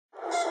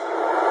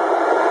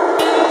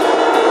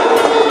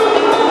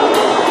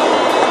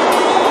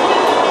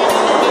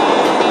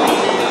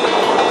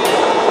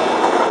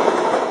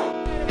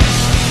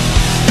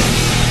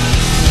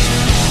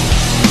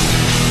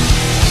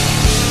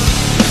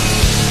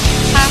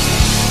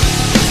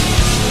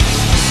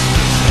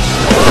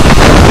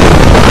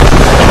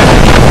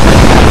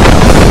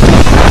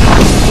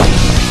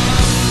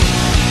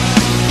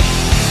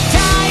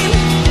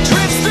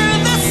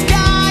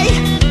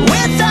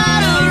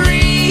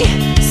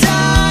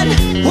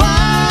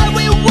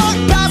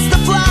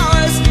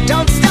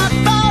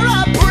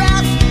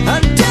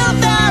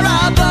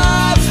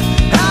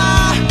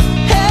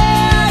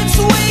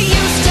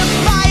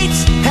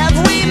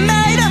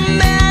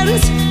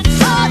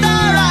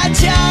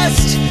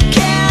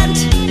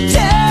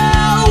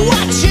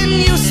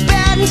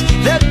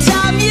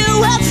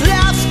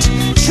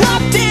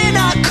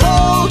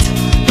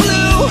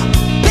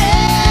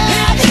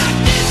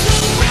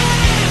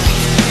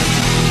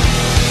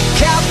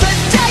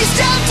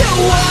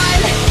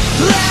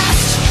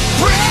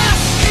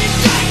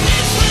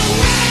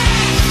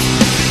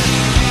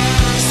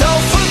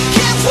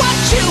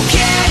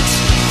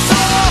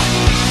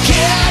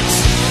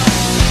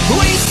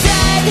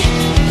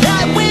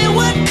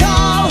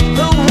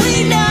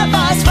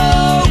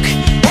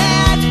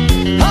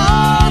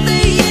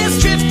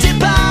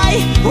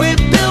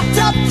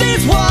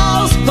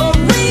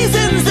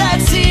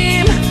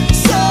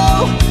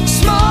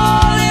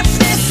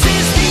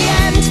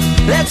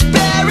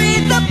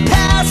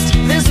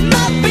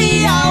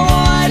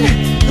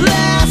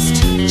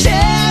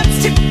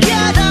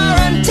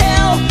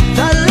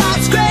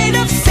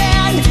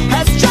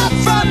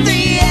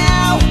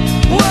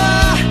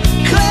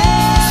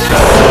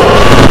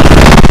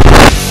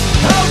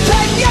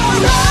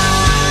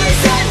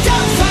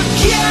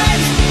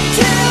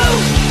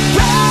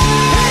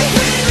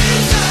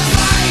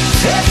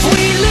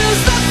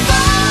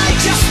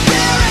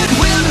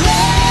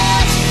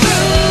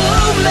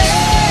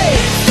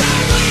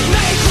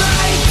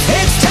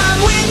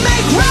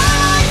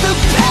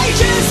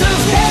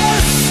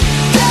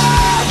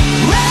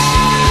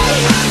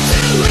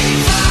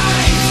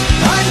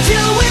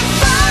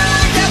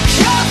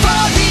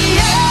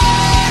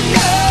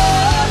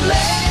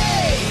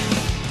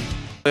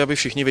Aby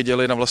všichni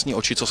viděli na vlastní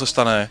oči, co se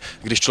stane,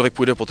 když člověk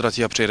půjde po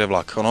trati a přejede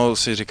vlak. Ono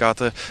si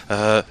říkáte,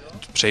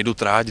 přejdu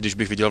tráť, když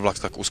bych viděl vlak,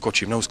 tak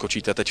uskočím,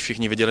 neuskočíte. Teď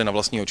všichni viděli na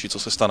vlastní oči, co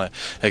se stane,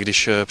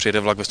 když přijede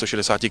vlak ve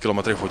 160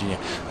 km/h.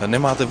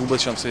 Nemáte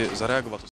vůbec šanci zareagovat.